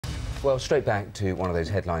Well, straight back to one of those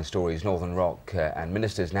headline stories, Northern Rock and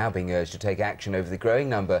ministers now being urged to take action over the growing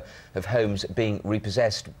number of homes being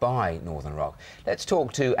repossessed by Northern Rock. Let's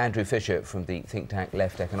talk to Andrew Fisher from the think tank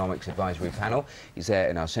Left Economics Advisory Panel. He's there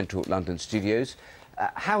in our central London studios.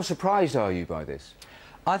 How surprised are you by this?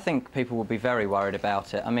 I think people will be very worried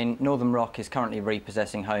about it. I mean, Northern Rock is currently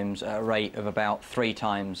repossessing homes at a rate of about 3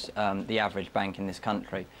 times the average bank in this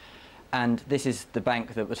country. And this is the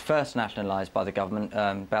bank that was first nationalised by the government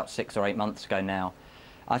about 6 or 8 months ago now.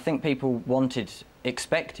 I think people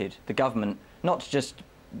expected the government not to just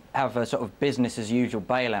have a sort of business as usual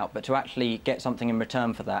bailout, but to actually get something in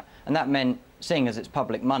return for that. And that meant, seeing as it's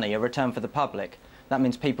public money, a return for the public. That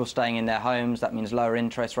means people staying in their homes, that means lower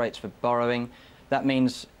interest rates for borrowing, that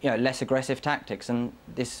means, less aggressive tactics, and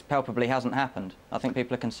this palpably hasn't happened. I think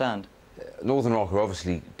people are concerned. Northern Rock are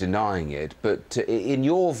obviously denying it, but in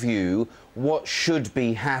your view, what should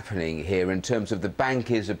be happening here in terms of the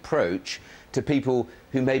bank's approach to people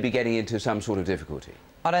who may be getting into some sort of difficulty?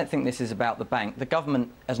 I don't think this is about the bank. The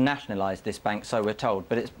government has nationalised this bank, so we're told,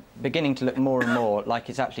 but it's beginning to look more and more like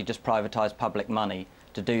it's actually just privatised public money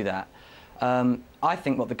to do that. I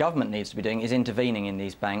think what the government needs to be doing is intervening in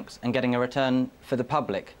these banks and getting a return for the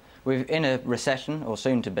public. We're in a recession, or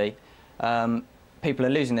soon to be. People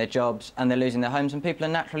are losing their jobs and they're losing their homes, and people are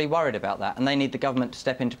naturally worried about that, and they need the government to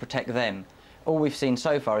step in to protect them. All we've seen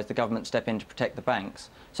so far is the government step in to protect the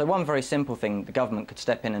banks. So one very simple thing the government could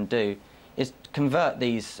step in and do is convert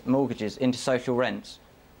these mortgages into social rents,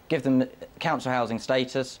 give them council housing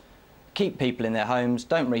status, keep people in their homes,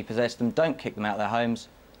 don't repossess them, don't kick them out of their homes,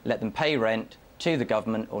 let them pay rent to the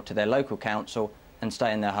government or to their local council and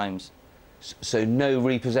stay in their homes. So no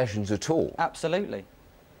repossessions at all? Absolutely.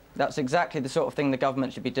 That's exactly the sort of thing the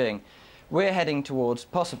government should be doing. We're heading towards,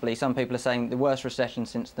 possibly, some people are saying, the worst recession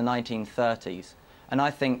since the 1930s. And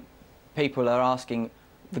I think people are asking,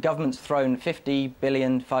 the government's thrown 50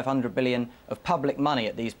 billion, 500 billion of public money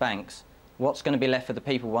at these banks. What's going to be left for the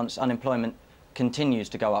people once unemployment continues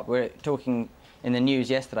to go up? We're talking in the news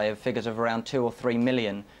yesterday of figures of around 2 or 3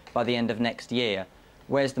 million by the end of next year.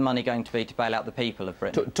 Where's the money going to be to bail out the people of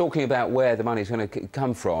Britain? Talking about where the money's going to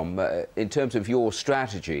come from, in terms of your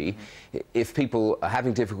strategy, if people are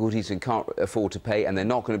having difficulties and can't afford to pay and they're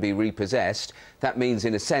not going to be repossessed, that means,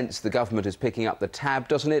 in a sense, the government is picking up the tab,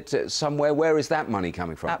 doesn't it, somewhere? Where is that money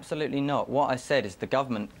coming from? Absolutely not. What I said is the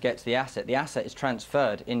government gets the asset. The asset is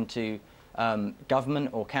transferred into government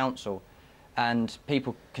or council, and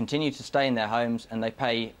people continue to stay in their homes and they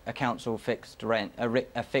pay a council fixed rent,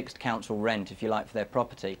 a fixed council rent, if you like, for their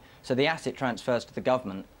property. So the asset transfers to the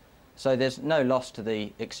government. So there's no loss to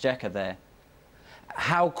the exchequer there.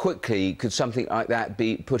 How quickly could something like that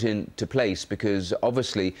be put into place? Because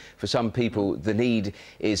obviously for some people the need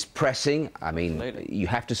is pressing. I mean, Absolutely. You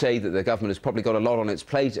have to say that the government has probably got a lot on its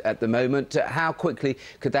plate at the moment. How quickly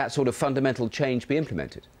could that sort of fundamental change be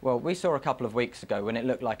implemented? Well, we saw a couple of weeks ago, when it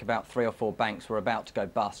looked like about 3 or 4 banks were about to go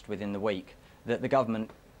bust within the week, that the government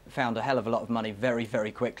found a hell of a lot of money very,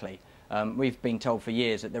 very quickly. We've been told for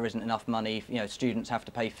years that there isn't enough money, students have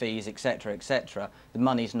to pay fees, etc., etc. The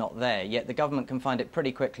money's not there, yet the government can find it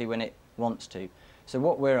pretty quickly when it wants to. So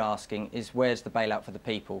what we're asking is, where's the bailout for the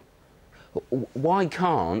people? Why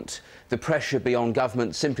can't the pressure be on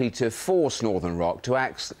government simply to force Northern Rock to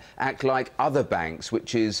act like other banks,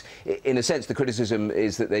 which is, in a sense, the criticism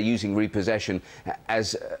is that they're using repossession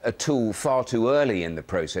as a tool far too early in the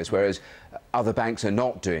process, whereas other banks are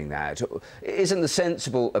not doing that? Isn't the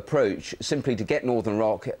sensible approach simply to get Northern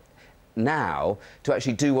Rock now to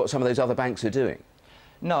actually do what some of those other banks are doing?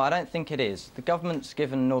 No, I don't think it is. The government's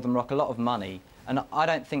given Northern Rock a lot of money, and I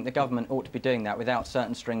don't think the government ought to be doing that without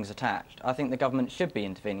certain strings attached. I think the government should be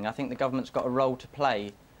intervening. I think the government's got a role to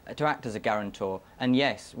play, to act as a guarantor. And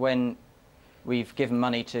yes, when we've given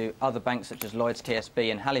money to other banks such as Lloyds,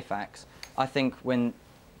 TSB and Halifax, I think when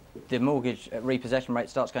the mortgage repossession rate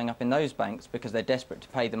starts going up in those banks because they're desperate to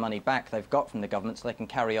pay the money back they've got from the government so they can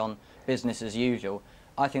carry on business as usual,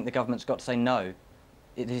 I think the government's got to say no.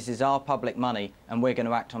 This is our public money and we're going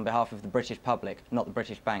to act on behalf of the British public, not the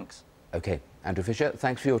British banks. OK. Andrew Fisher,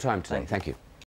 thanks for your time today. Thank you.